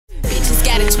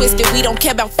twisted. We don't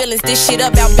care about feelings. This shit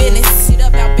about business.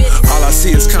 All I see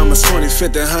is commas, 20,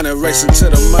 50, 100, racing to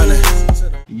the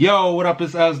money. Yo, what up?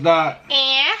 It's Sdot.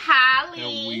 And Holly.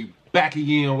 And we back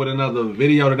again with another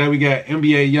video. Today we got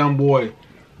NBA YoungBoy,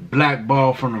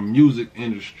 Blackballed from the music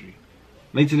industry.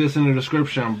 Link to this in the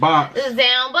description box. It's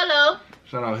down below.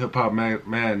 Shout out Hip Hop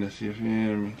Madness, if you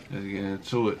hear me. Let's get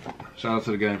into it. Shout out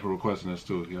to the gang for requesting this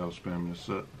too. Y'all spamming this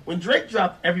up. When Drake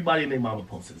dropped, everybody and their mama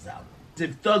posted his album.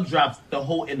 If Thug drops, the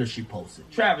whole industry posted.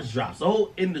 Travis drops, the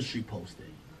whole industry posted.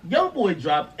 YoungBoy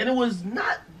dropped, and it was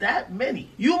not that many.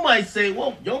 You might say,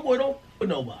 well, YoungBoy don't with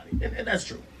nobody, and that's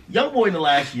true. YoungBoy in the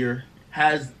last year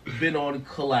has been on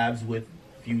collabs with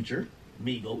Future,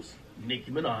 Migos, Nicki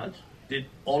Minaj. Did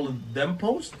all of them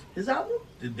post his album?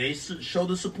 Did they show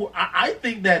the support? I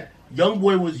think that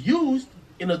YoungBoy was used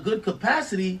in a good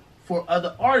capacity for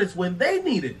other artists when they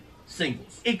needed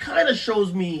singles. It kind of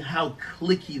shows me how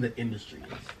cliquey the industry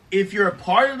is. If you're a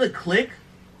part of the clique,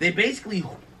 they basically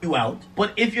you out.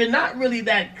 But if you're not really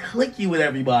that cliquey with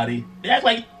everybody, they act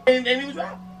like and he was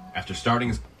right. After starting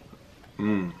his...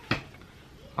 I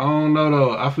don't know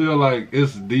though. I feel like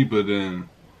it's deeper than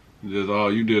just, oh,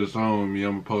 you did a song with me,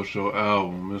 I'm gonna post your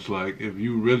album. It's like, if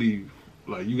you really,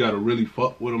 like, you gotta really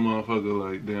fuck with a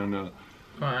motherfucker, like, down there.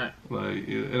 Right. Like,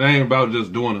 it ain't about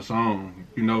just doing a song,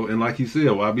 you know. And like he said,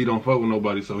 YB don't fuck with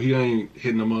nobody, so he ain't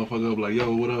hitting the motherfucker up like,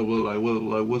 yo, what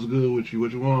up, what's good with you,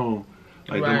 what you want?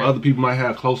 Like, them other people might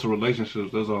have closer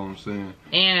relationships, that's all I'm saying.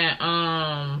 And,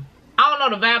 I don't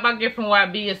know, the vibe I get from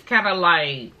YB is kind of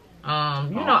like,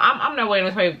 you know, I'm not waiting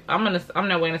to say, I'm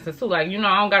not waiting to say too. Like, you know,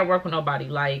 I don't gotta work with nobody.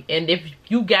 Like, and if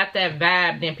you got that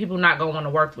vibe, then people not gonna want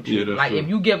to work with you. Yeah, like, true. if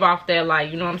you give off that,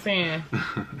 like, you know what I'm saying?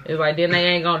 It's like, then they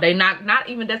ain't gonna, they not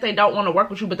even that they don't want to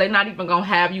work with you, but they not even gonna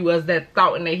have you as that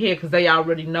thought in their head because they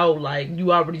already know, like,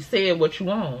 you already said what you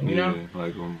want, you know?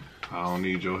 Like, I don't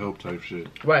need your help type shit.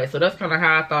 Right, so that's kind of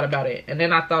how I thought about it. And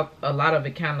then I thought a lot of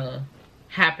it kind of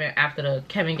happened after the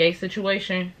Kevin Gates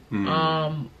situation.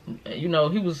 You know,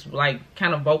 he was like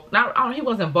kind of vocal. He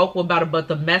wasn't vocal about it, but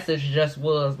the message just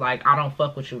was like, I don't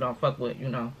fuck with you, don't fuck with, you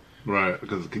know. Right,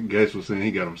 because Gates was saying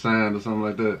he got him signed or something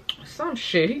like that. Some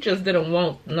shit. He just didn't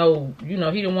want no, you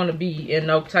know, he didn't want to be in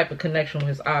no type of connection with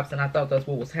his ops, and I thought that's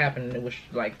what was happening. It was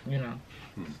like, you know,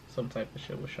 some type of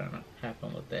shit was trying to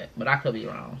happen with that, but I could be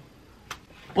wrong.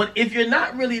 But if you're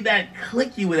not really that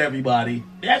cliquey with everybody,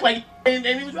 they act like and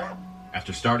he was right.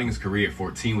 After starting his career at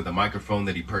 14 with a microphone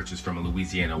that he purchased from a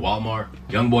Louisiana Walmart,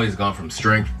 YoungBoy has gone from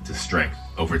strength to strength,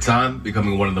 over time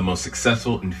becoming one of the most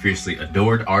successful and fiercely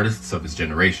adored artists of his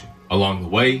generation. Along the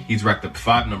way, he's racked up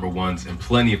 5 #1s and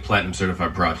plenty of platinum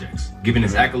certified projects. Given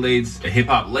his accolades, a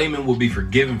hip-hop layman will be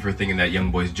forgiven for thinking that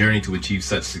YoungBoy's journey to achieve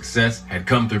such success had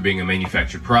come through being a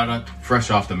manufactured product, fresh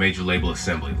off the major label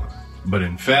assembly line. But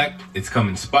in fact, it's come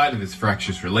in spite of his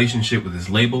fractious relationship with his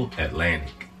label,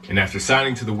 Atlantic. And after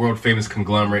signing to the world-famous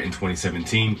conglomerate in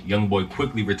 2017, YoungBoy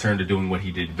quickly returned to doing what he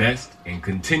did best and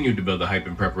continued to build the hype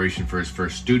in preparation for his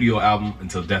first studio album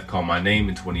until Death Called My Name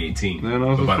in 2018.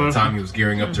 But by the time he was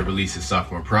gearing up to release his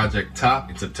sophomore project, Top,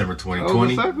 in September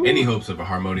 2020, any hopes of a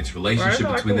harmonious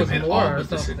relationship between them had all but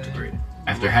disintegrated.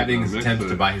 After having his attempts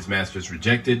to buy his masters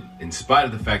rejected, in spite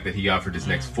of the fact that he offered his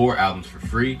next 4 albums for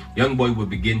free, YoungBoy would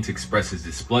begin to express his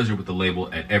displeasure with the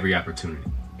label at every opportunity.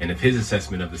 And if his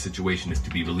assessment of the situation is to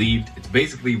be believed, it's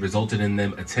basically resulted in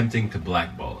them attempting to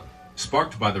blackball him.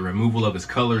 Sparked by the removal of his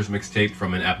Colors mixtape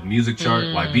from an Apple Music chart,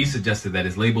 YB suggested that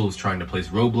his label was trying to place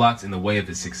roadblocks in the way of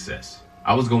his success.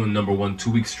 I was going #1 2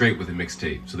 weeks straight with a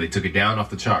mixtape, so they took it down off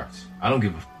the charts. I don't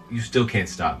give a f***, you still can't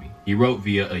stop me. He wrote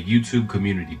via a YouTube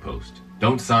community post.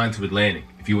 Don't sign to Atlantic.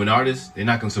 If you're an artist, they're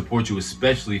not going to support you,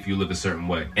 especially if you live a certain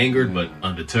way. Angered but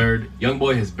undeterred,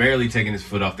 YoungBoy has barely taken his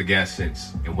foot off the gas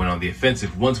since, and went on the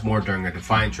offensive once more during a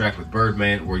Defiant track with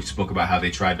Birdman, where he spoke about how they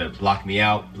tried to block me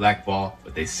out, blackball,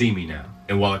 but they see me now.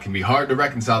 And while it can be hard to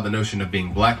reconcile the notion of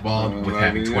being blackballed with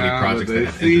having 20 projects that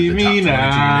have entered the top 20 to your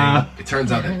name, it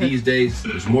turns out that these days,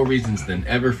 there's more reasons than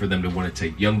ever for them to want to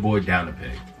take YoungBoy down a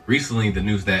peg. Recently, the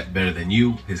news that Better Than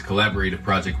You, his collaborative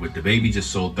project with DaBaby, just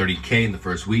sold 30K in the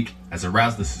first week, has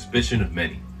aroused the suspicion of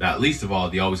many, not least of all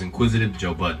the always inquisitive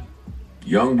Joe Budden.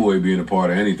 YoungBoy being a part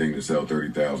of anything to sell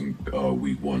 30,000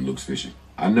 week 1 looks fishy.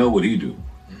 I know what he do,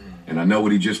 and I know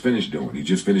what he just finished doing. He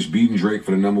just finished beating Drake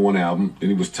for the #1 album. Then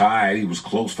he was tied. He was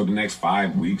close for the next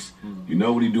 5 weeks. You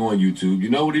know what he do on YouTube. You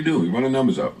know what he do. He run the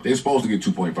numbers up. They're supposed to get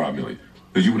 2.5 million,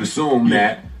 because you would assume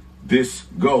that this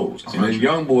goes. And then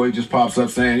YoungBoy just pops up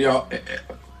saying, yo,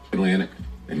 Atlantic.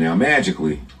 And now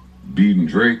magically, beating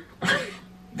Drake,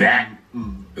 that.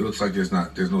 It looks like there's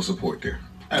no support there.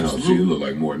 No, see, it looked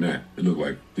like more than that. It looked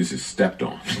like this is stepped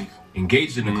on.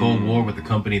 Engaged in a cold war with the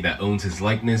company that owns his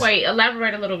likeness. Wait,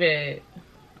 elaborate a little bit.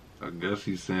 I guess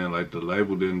he's saying like the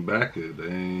label didn't back it. They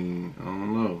ain't, I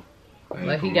don't know. They ain't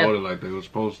Like promoted like they were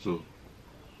supposed to.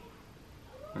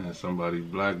 And somebody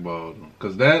blackballed him.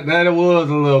 Cause that was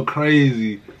a little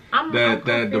crazy. That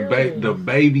the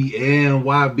baby and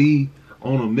YB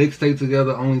on a mixtape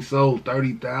together only sold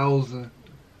 30,000.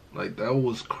 Like that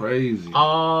was crazy.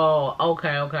 Oh,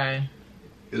 okay.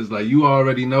 It's like you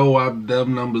already know why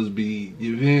them numbers be,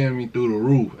 you hear me, through the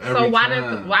roof every so why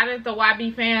time. why did the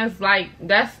YB fans like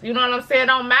that's, you know what I'm saying,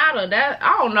 don't matter. That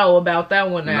I don't know about that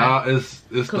one now. Nah, it's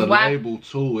the label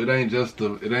too. It ain't just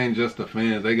the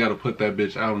fans. They gotta put that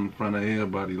bitch out in front of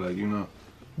everybody, like, you know.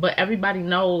 But everybody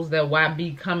knows that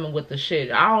YB coming with the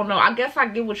shit. I don't know. I guess I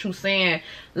get what you're saying.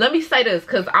 Let me say this,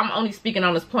 because I'm only speaking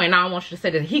on this point, and I don't want you to say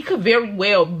this. He could very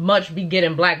well much be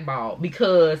getting blackballed,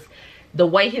 because the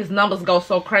way his numbers go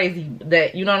so crazy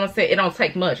that, you know what I'm saying, it don't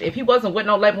take much. If he wasn't with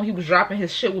no label when he was dropping,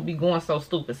 his shit would be going so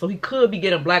stupid. So he could be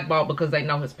getting blackballed because they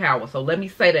know his power. So let me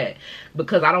say that,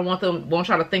 because I don't want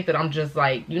y'all to think that I'm just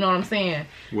like, you know what I'm saying.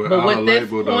 But with this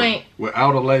point,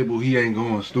 without a label, he ain't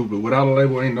going stupid. Without a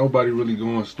label, ain't nobody really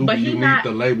going stupid. But you need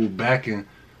the label backing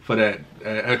for that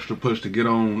extra push to get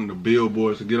on the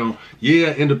billboards, to get on.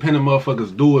 Yeah, independent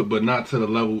motherfuckers do it, but not to the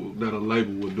level that a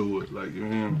label would do it. Like, you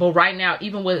know. But right now,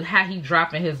 even with how he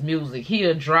dropping his music,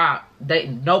 he'll drop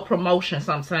no promotion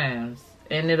sometimes,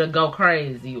 and it'll go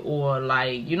crazy, or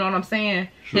like, you know what I'm saying.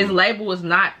 Sure. His label is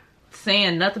not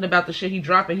saying nothing about the shit he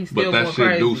dropping. He's still going crazy. But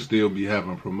that shit do still be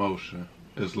having promotion.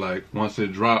 It's like once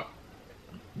it drop,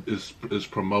 it's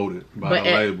promoted by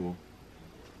the label.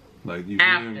 Like, you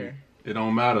hear me? It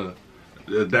don't matter.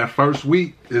 That first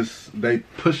week, they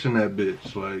pushing that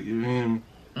bitch. Like, you hear me?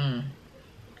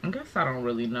 I guess I don't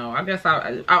really know. I guess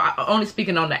I only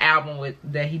speaking on the album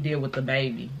that he did with the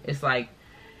baby. It's like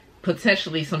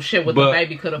potentially some shit with the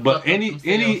baby could have. But any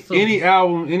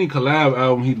album, any collab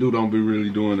album he do don't be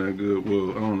really doing that good.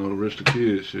 Well, I don't know, the Rich the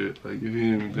Kid shit. Like, you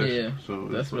hear me? Yeah. So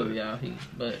that's really all he.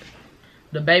 But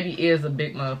the baby is a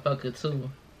big motherfucker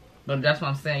too. But that's what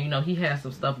I'm saying. You know, he has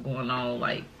some stuff going on,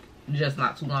 like, just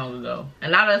not too long ago,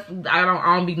 and I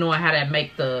don't be knowing how that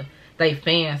make they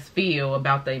fans feel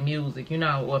about their music, you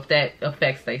know, or if that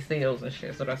affects their sales and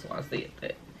shit. So that's why I said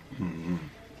that.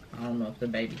 I don't know if the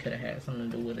baby could have had something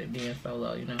to do with it being so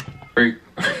low, you know. Great.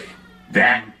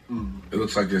 That it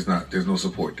looks like there's no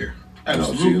support there.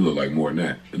 No, see, it look like more than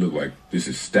that. It look like this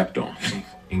is stepped on.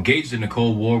 Engaged in a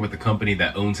cold war with the company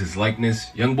that owns his likeness,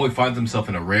 YoungBoy finds himself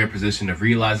in a rare position of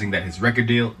realizing that his record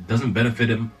deal doesn't benefit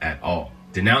him at all.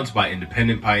 Denounced by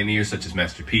independent pioneers such as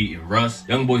Master P and Russ,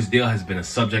 YoungBoy's deal has been a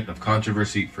subject of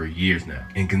controversy for years now.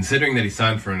 And considering that he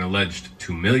signed for an alleged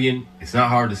 $2 million, it's not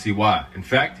hard to see why. In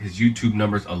fact, his YouTube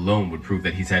numbers alone would prove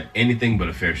that he's had anything but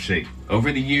a fair shake.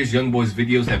 Over the years, YoungBoy's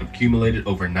videos have accumulated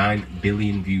over 9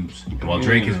 billion views. And while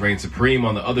Drake has reigned supreme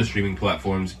on the other streaming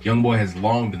platforms, YoungBoy has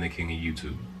long been the king of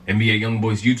YouTube. NBA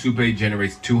YoungBoy's YouTube page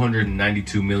generates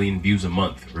 292 million views a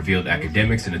month, revealed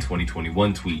academics in a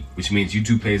 2021 tweet, which means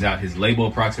YouTube pays out his label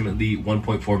approximately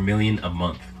 1.4 million a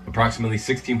month, approximately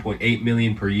 16.8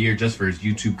 million per year just for his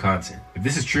YouTube content. If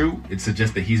this is true, it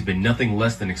suggests that he's been nothing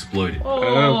less than exploited. That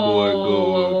boy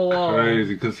go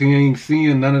crazy, because he ain't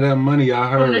seeing none of that money. I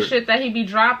heard from the shit that he be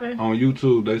dropping on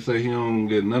YouTube. They say he don't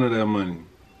get none of that money.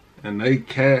 And they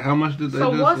how much did they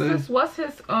just say? What's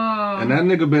his And that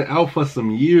nigga been out for some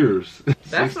years.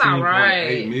 That's not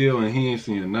right. 16.8 mil, and he ain't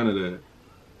seeing none of that.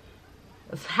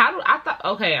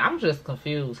 Okay, I'm just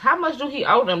confused. How much do he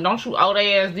owe them? Don't you owe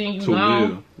their ass then you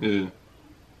know? 2 mil, yeah.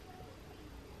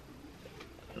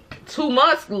 2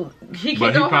 months he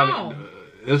can go home.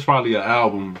 It's probably an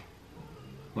album.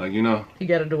 Like, you know. He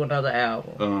gotta do another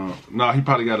album. No, he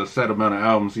probably got a set amount of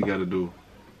albums he gotta do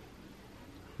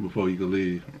before you can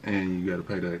leave, and you gotta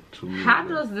pay that $2 million. How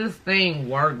does this thing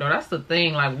work though? That's the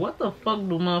thing. Like, what the fuck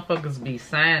do motherfuckers be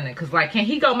signing? Cause like, can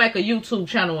he go make a YouTube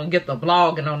channel and get the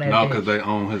blogging on that? No, cause they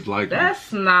own his likeness.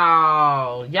 That's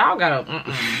no. Y'all gotta.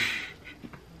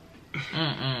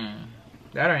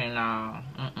 That ain't no.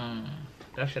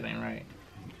 That shit ain't right.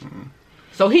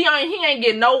 So he ain't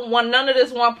getting none of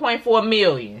this 1.4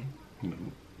 million. No.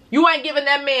 You ain't giving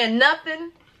that man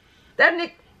nothing. That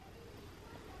nigga.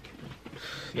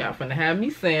 Y'all finna have me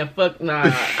saying fuck. Nah,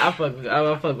 I fuck with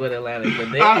Atlanta, but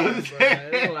it's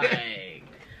like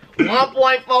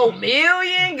 1.4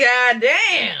 million.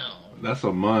 Goddamn. That's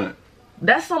a month.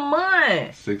 That's a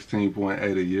month.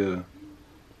 16.8 a year.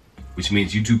 Which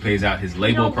means YouTube pays out his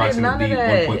label approximately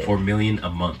 1.4 million a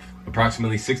month.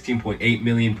 approximately $16.8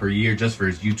 million per year just for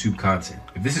his YouTube content.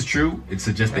 If this is true, it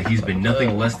suggests that he's been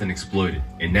nothing less than exploited.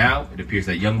 And now, it appears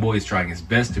that YoungBoy is trying his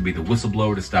best to be the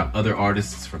whistleblower to stop other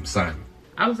artists from signing.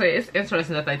 I would say it's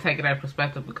interesting that they take it that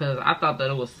perspective because I thought that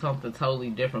it was something totally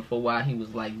different for why he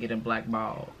was like getting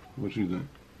blackballed. What you think?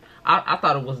 I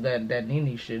thought it was that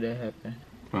Nene shit that happened.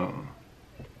 I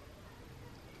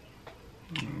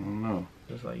don't know.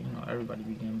 Just like, you know, everybody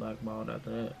be getting blackballed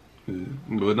after that. Yeah.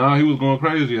 But now he was going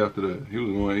crazy after that. He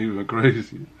was going even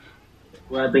crazy.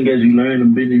 Well, I think as you learn the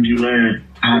business, you learn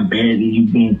how badly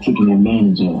you've been taken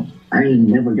advantage of. I ain't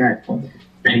never got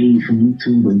paid from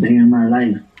YouTube a day in my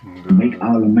life. Make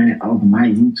all the money off my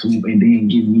YouTube and then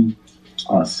give me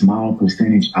a small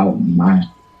percentage out my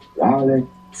all that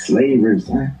slavers,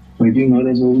 huh? But you know,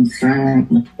 that's what we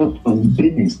signed up for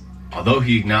business. Although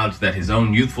he acknowledged that his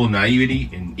own youthful naivety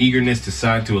and eagerness to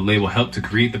sign to a label helped to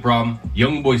create the problem,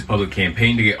 YoungBoy's public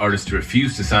campaign to get artists to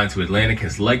refuse to sign to Atlantic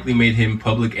has likely made him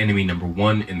public enemy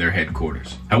 #1 in their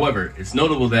headquarters. However, it's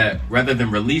notable that rather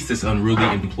than release this unruly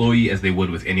employee as they would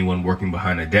with anyone working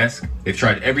behind a desk, they've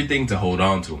tried everything to hold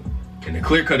on to him. In a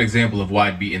clear-cut example of why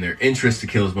it'd be in their interest to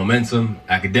kill his momentum,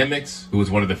 Academics, who is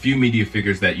one of the few media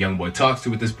figures that YoungBoy talks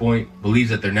to at this point, believes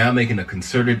that they're now making a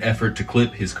concerted effort to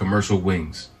clip his commercial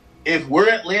wings. If we're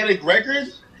Atlantic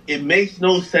Records, it makes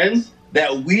no sense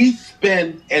that we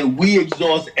spend and we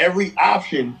exhaust every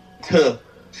option to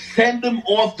send them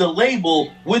off the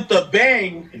label with the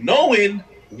bang, knowing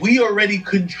we already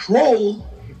control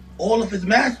all of his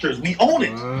masters. We own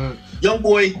it.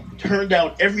 YoungBoy turned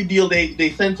down every deal they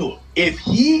sent to him. If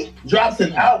he drops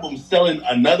an album selling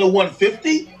another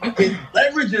 150, his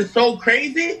leverage is so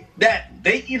crazy that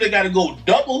they either got to go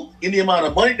double in the amount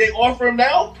of money they offer him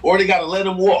now, or they got to let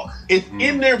him walk. It's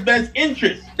in their best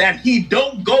interest that he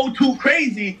don't go too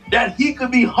crazy, that he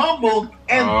could be humbled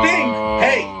and think,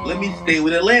 hey, let me stay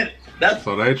with Atlantic. That's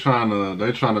so they trying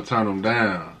to turn him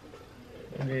down.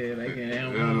 Yeah, they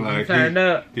Yeah, like turned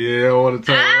up. Yeah, I want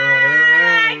to turn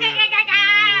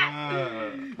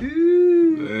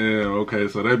Damn, okay,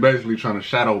 so they basically trying to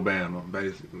shadow ban him,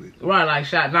 basically. Right,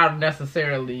 like not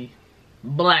necessarily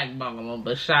blackball him,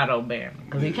 but shadow ban him.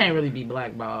 Because he can't really be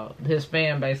blackballed. His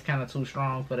fan base kind of too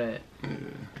strong for that. Yeah.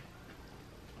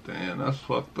 Damn, that's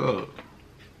fucked up.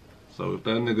 So if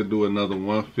that nigga do another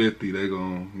 150, they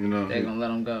gon', you know. They gonna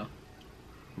let him go.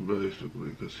 Basically,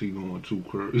 because he going too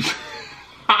crazy.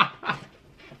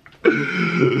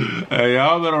 Hey,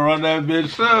 y'all better run that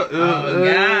bitch up. Oh,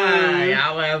 God.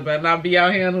 Y'all better not be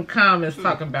out here in the comments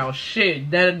talking about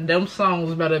shit. Them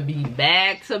songs better be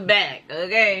back to back,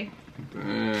 okay?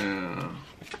 Damn.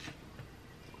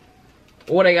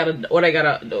 Or they gotta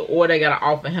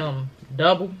offer him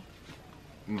double.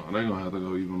 No, they gonna have to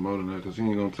go even more than that because he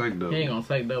ain't gonna take double. He ain't gonna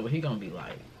take double. He gonna be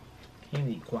like, he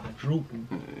need quadruple.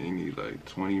 Yeah, he need like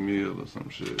 20 mil or some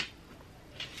shit.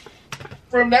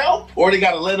 from now, or they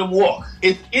gotta let him walk.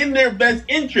 It's in their best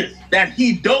interest that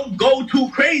he don't go too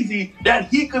crazy, that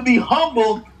he could be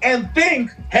humbled and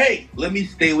think, hey, let me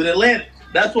stay with Atlantic.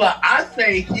 That's why I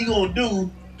say he gonna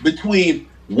do between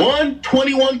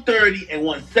 120, 130, and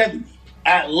 170.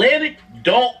 Atlantic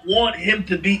don't want him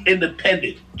to be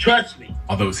independent. Trust me.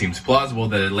 Although it seems plausible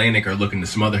that Atlantic are looking to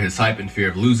smother his hype in fear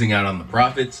of losing out on the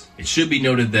profits, it should be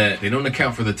noted that they don't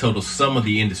account for the total sum of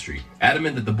the industry.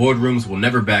 Adamant that the boardrooms will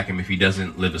never back him if he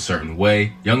doesn't live a certain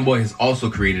way, YoungBoy has also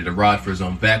created a rod for his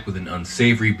own back with an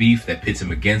unsavory beef that pits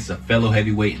him against a fellow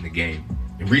heavyweight in the game.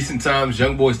 In recent times,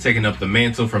 YoungBoy's taken up the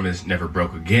mantle from his Never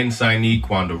Broke Again signee,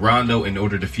 Quando Rondo, in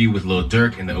order to feud with Lil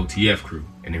Durk and the OTF crew.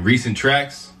 And in recent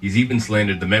tracks, he's even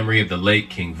slandered the memory of the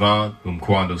late King Von, whom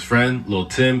Quando's friend, Lil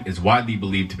Tim, is widely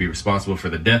believed to be responsible for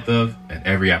the death of at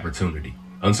every opportunity.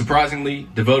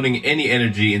 Unsurprisingly, devoting any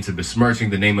energy into besmirching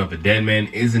the name of a dead man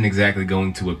isn't exactly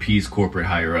going to appease corporate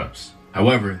higher-ups.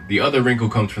 However, the other wrinkle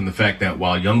comes from the fact that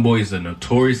while YoungBoy is a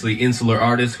notoriously insular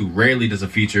artist who rarely does a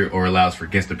feature or allows for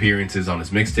guest appearances on his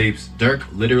mixtapes, Durk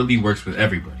literally works with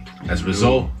everybody. As a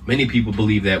result, many people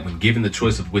believe that when given the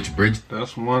choice of which bridge...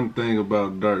 That's one thing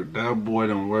about Durk. That boy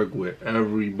don't work with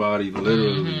everybody,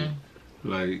 literally.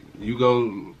 Like, you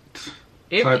go...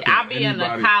 I be in the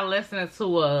car listening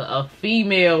to a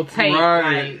female tape,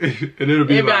 right? Like, and it'll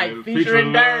be like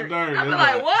featuring Durk. I be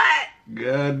like, what?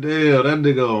 God damn, that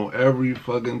nigga on every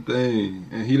fucking thing.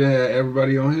 And he done had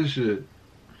everybody on his shit.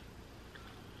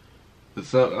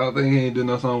 Except, I think he ain't did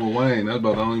no song with Wayne. That's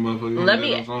about the only motherfucker he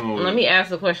did no song with. Let me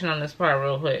ask a question on this part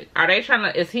real quick.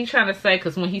 Is he trying to say,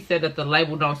 because when he said that the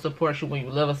label don't support you when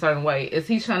you live a certain way, is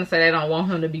he trying to say they don't want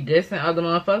him to be dissing other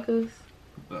motherfuckers?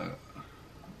 I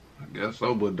guess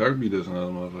so, but Durk be dissing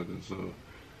other motherfuckers, so.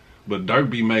 But Durk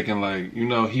be making like, you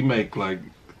know, he make like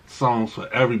songs for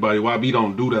everybody. YB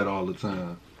don't do that all the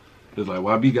time. It's like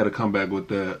YB got to come back with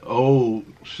that old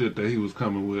shit that he was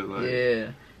coming with. Like,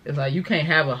 yeah. It's like you can't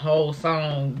have a whole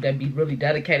song that be really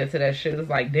dedicated to that shit. It's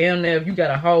like, damn near if you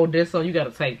got a whole diss song, you got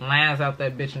to take lines out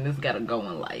that bitch and this got to go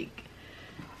in like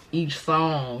each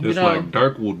song. It's you know? like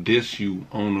Dirk will diss you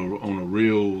on a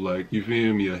real, like, you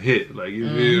feel me, a hit. Like, you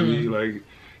feel me? Like,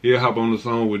 he'll hop on the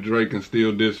song with Drake and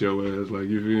still diss your ass. Like,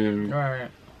 you feel me? Right.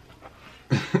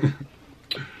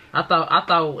 I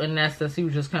thought in that sense he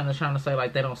was just kind of trying to say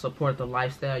like they don't support the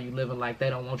lifestyle you living, like they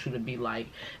don't want you to be like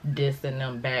dissing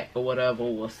them back or whatever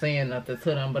or saying nothing to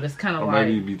them, but it's kind of like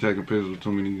maybe you be taking pictures with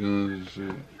too many guns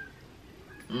and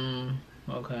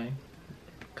shit. Okay.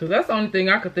 Cause that's the only thing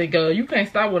I could think of. You can't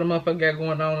stop what a motherfucker got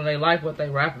going on in their life, what they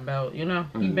rapping about, you know?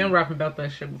 He been rapping about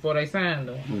that shit before they signed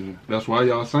them. Yeah. That's why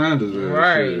y'all signed us.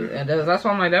 Right. Shit. And that's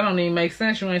why I'm like, that don't even make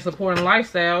sense. You ain't supporting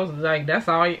lifestyles. Like, that's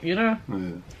all, you know?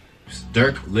 Yeah.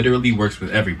 Dirk literally works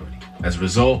with everybody. As a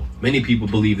result, many people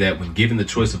believe that when given the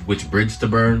choice of which bridge to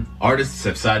burn, artists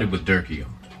have sided with Dirkio.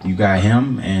 You got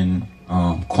him and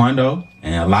Quando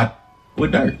and a lot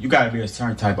with Dirk. You gotta be a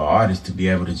certain type of artist to be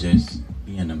able to just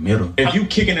be in the middle. If you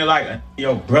kicking it like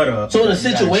your brother, so the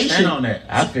situation stand on that,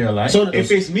 I feel like. So if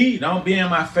it's me, don't be in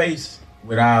my face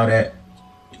with all that,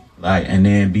 like, and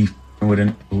then be with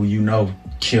a who you know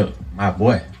killed my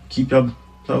boy. Keep your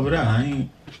over there. I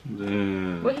ain't.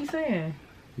 Damn. What he saying?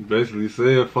 He basically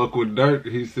said fuck with Dirk.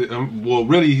 He said, well,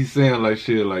 really he's saying like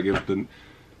shit, like if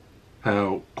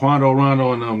how Quando,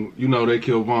 Rondo and them, you know, they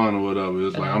kill Vaughn or whatever.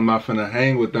 It's like, I'm not finna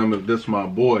hang with them if this my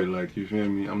boy. Like, you feel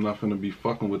me? I'm not finna be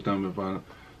fucking with them if I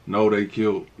know they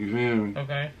killed. You feel me?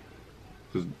 Okay.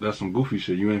 Cause that's some goofy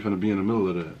shit. You ain't finna be in the middle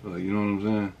of that. Like, you know what I'm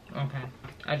saying? Okay.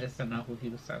 I just didn't know who he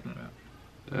was talking about.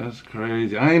 That's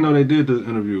crazy. I ain't know they did the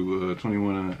interview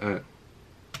 21 and the Act.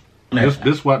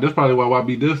 This probably why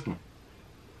YB dissed him.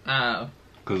 Oh.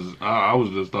 Cause I was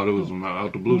just thought it was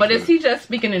out the blue. But shit. is he just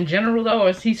speaking in general though, or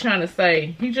is he trying to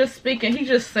say he just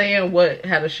saying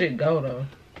how the shit go though?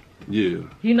 Yeah.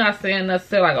 He not saying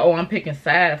nothing like, oh, I'm picking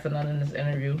sides or nothing in this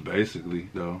interview. Basically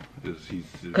though,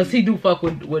 cause he do fuck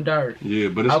with Dirk. Yeah,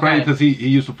 but it's crazy because he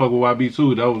used to fuck with YB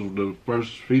too. That was the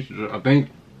first feature. I think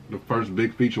the first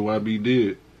big feature YB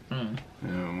did. Yeah,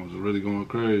 it was really going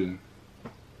crazy.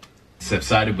 Have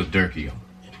sided with Dirkio.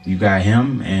 You got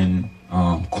him and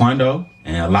Quando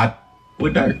and a lot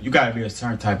with Dirk. You gotta be a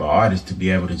certain type of artist to be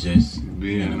able to just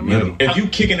be in the middle. If you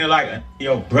kicking it like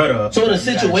your brother, so the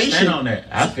situation stand on that,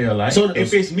 I feel like. So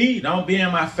if it's me, don't be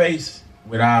in my face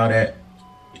with all that,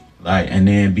 like, and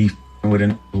then be with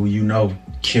a who you know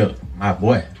killed my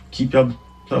boy. Keep your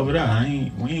over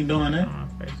there. We ain't doing that.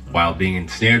 While being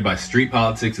ensnared by street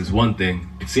politics is one thing,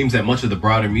 it seems that much of the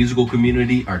broader musical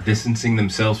community are distancing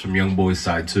themselves from YoungBoy's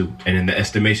side too. And in the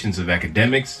estimations of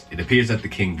academics, it appears that the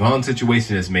King Von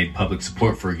situation has made public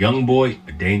support for YoungBoy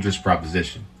a dangerous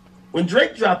proposition. When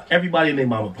Drake dropped, everybody and their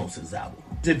mama posted his album.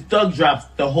 If Thug drops,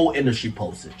 the whole industry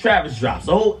posted. Travis drops,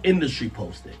 the whole industry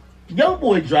posted.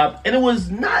 YoungBoy dropped, and it was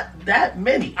not that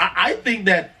many. I think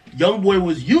that YoungBoy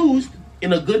was used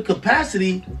in a good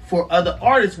capacity for other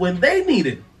artists when they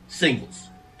needed singles.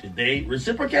 Did they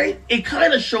reciprocate? It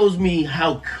kind of shows me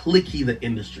how cliquey the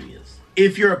industry is.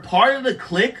 If you're a part of the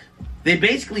clique, they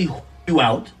basically you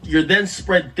out. You're then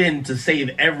spread thin to save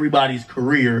everybody's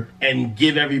career and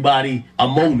give everybody a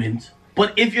moment.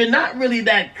 But if you're not really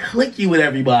that cliquey with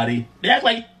everybody, they act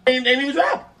like and he was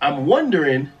rap. I'm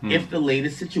wondering if the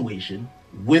latest situation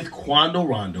with Quando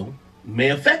Rondo may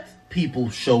affect people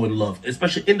showing love,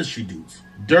 especially industry dudes.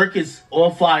 Dirk is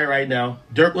on fire right now.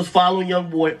 Dirk was following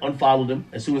YoungBoy, unfollowed him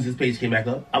as soon as his page came back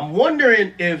up. I'm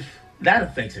wondering if that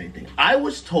affects anything. I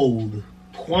was told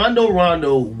Quando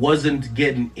Rondo wasn't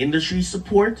getting industry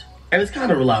support, and it's kind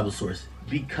of a reliable source,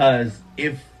 because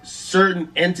if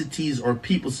certain entities or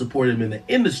people support him in the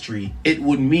industry, it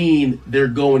would mean they're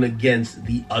going against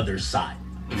the other side.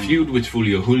 A feud which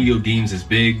Julio deems as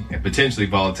big and potentially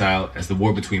volatile as the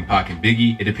war between Pac and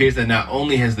Biggie, it appears that not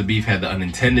only has the beef had the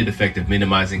unintended effect of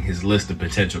minimizing his list of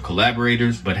potential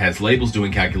collaborators, but has labels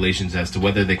doing calculations as to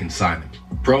whether they can sign him.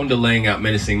 Prone to laying out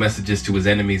menacing messages to his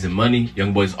enemies and money,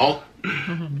 YoungBoy's all...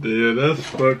 Yeah, that's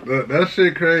fucked up. That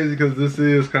shit crazy because this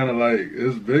is kind of like,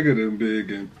 it's bigger than Big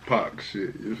and Pac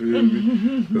shit, you feel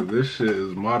me? Because this shit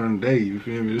is modern day, you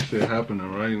feel me? This shit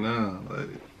happening right now, like...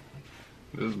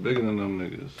 It's bigger than them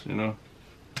niggas, you know?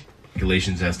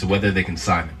 Calculations as to whether they can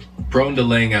sign him. Prone to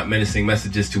laying out menacing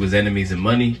messages to his enemies and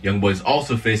money, YoungBoy is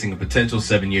also facing a potential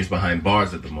 7 years behind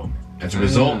bars at the moment. As a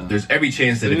result, there's every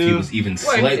chance that if he was even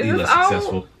slightly less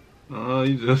successful...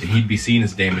 he'd be seen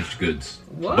as damaged goods.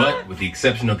 What? But with the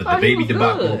exception of the Oh, he baby was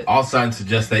debacle, good. all signs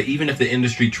suggest that even if the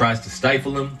industry tries to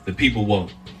stifle him, the people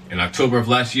won't. In October of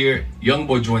last year,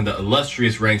 YoungBoy joined the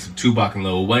illustrious ranks of Tupac and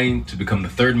Lil Wayne to become the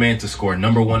third man to score a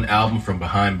 #1 album from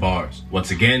behind bars.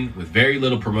 Once again, with very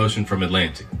little promotion from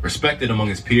Atlantic. Respected among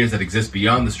his peers that exist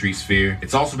beyond the street sphere,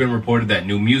 it's also been reported that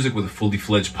new music with a fully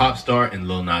fledged pop star and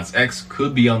Lil Nas X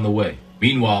could be on the way.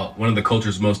 Meanwhile, one of the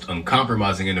culture's most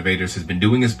uncompromising innovators has been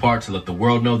doing his part to let the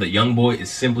world know that YoungBoy is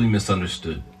simply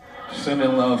misunderstood.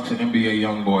 Sending love to NBA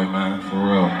YoungBoy, man, for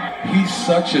real. He's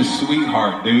such a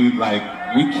sweetheart, dude. Like,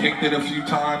 we kicked it a few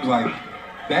times. Like,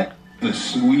 that the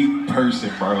sweet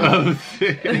person, bro.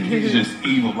 He's just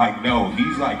evil. Like, no,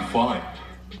 he's like fun.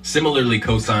 Similarly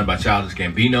co-signed by Childish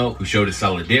Gambino, who showed his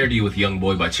solidarity with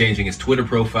YoungBoy by changing his Twitter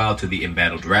profile to the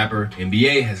embattled rapper,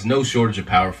 NBA has no shortage of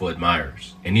powerful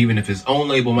admirers. And even if his own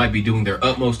label might be doing their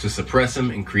utmost to suppress him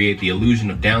and create the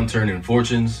illusion of downturn in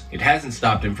fortunes, it hasn't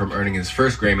stopped him from earning his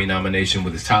first Grammy nomination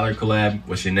with his Tyler collab,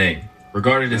 What's Your Name?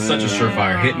 Regarded as such a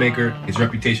surefire hitmaker, his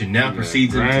reputation now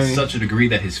precedes him to such a degree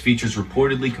that his features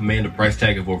reportedly command a price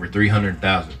tag of over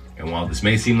 $300,000. And while this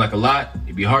may seem like a lot,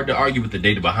 it'd be hard to argue with the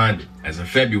data behind it. As of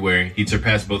February, he'd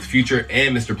surpassed both Future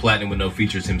and Mr. Platinum with no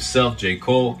features himself, J.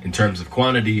 Cole, in terms of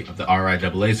quantity of the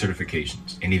RIAA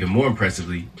certifications. And even more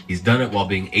impressively, he's done it while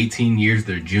being 18 years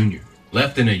their junior.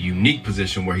 Left in a unique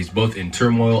position where he's both in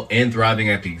turmoil and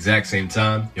thriving at the exact same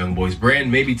time, YoungBoy's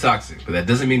brand may be toxic, but that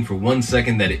doesn't mean for 1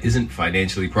 second that it isn't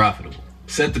financially profitable.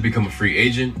 Set to become a free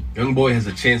agent, YoungBoy has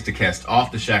a chance to cast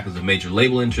off the shackles of major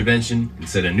label intervention and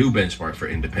set a new benchmark for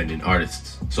independent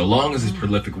artists. So long as his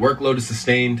prolific workload is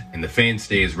sustained and the fans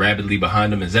stay as rabidly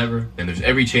behind him as ever, then there's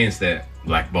every chance that,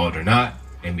 blackballed or not,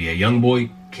 NBA YoungBoy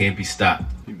can't be stopped.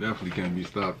 He definitely can't be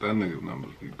stopped. That nigga's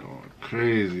numbers be going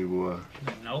crazy, boy.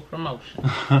 No promotion.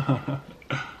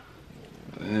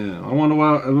 Damn, I wonder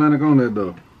why Atlantic on that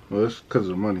though. Well, it's because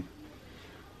of the money,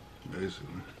 basically.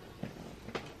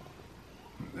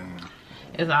 Damn.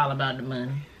 It's all about the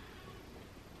money.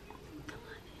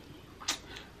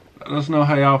 Let us know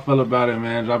how y'all feel about it,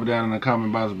 man. Drop it down in the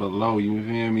comment box below. You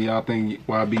feel me? Y'all think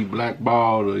YB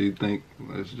blackballed, or you think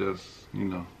it's just, you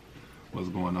know, what's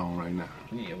going on right now?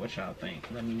 Yeah, what y'all think?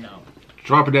 Let me know.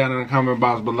 Drop it down in the comment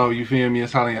box below. You feel me?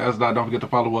 It's hollyxsdot. Don't forget to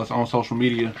follow us on social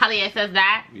media.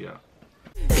 hollyxsdot. Yeah.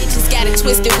 Bitches got it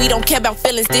twisted, we don't care about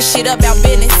feelings, this shit about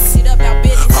business.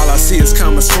 All I see is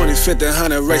commas, 20, 50,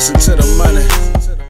 100, racing to the money.